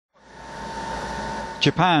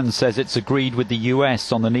Japan says it's agreed with the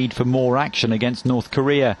US on the need for more action against North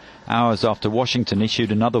Korea, hours after Washington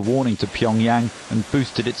issued another warning to Pyongyang and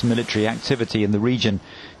boosted its military activity in the region.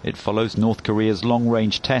 It follows North Korea's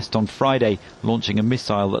long-range test on Friday, launching a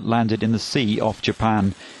missile that landed in the sea off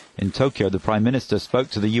Japan. In Tokyo, the Prime Minister spoke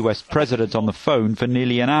to the US President on the phone for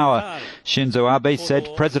nearly an hour. Shinzo Abe said,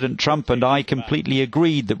 "President Trump and I completely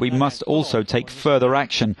agreed that we must also take further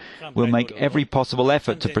action. We'll make every possible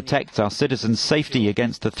effort to protect our citizens' safety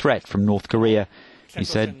against the threat from North Korea." He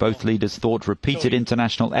said both leaders thought repeated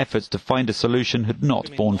international efforts to find a solution had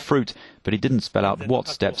not borne fruit, but he didn't spell out what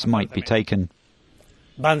steps might be taken.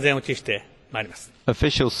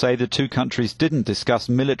 Officials say the two countries didn't discuss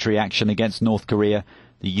military action against North Korea.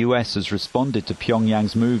 The US has responded to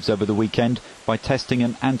Pyongyang's moves over the weekend by testing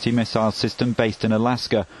an anti-missile system based in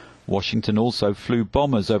Alaska. Washington also flew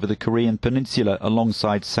bombers over the Korean peninsula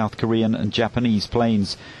alongside South Korean and Japanese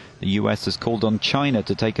planes. The US has called on China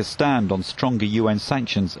to take a stand on stronger UN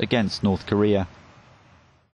sanctions against North Korea.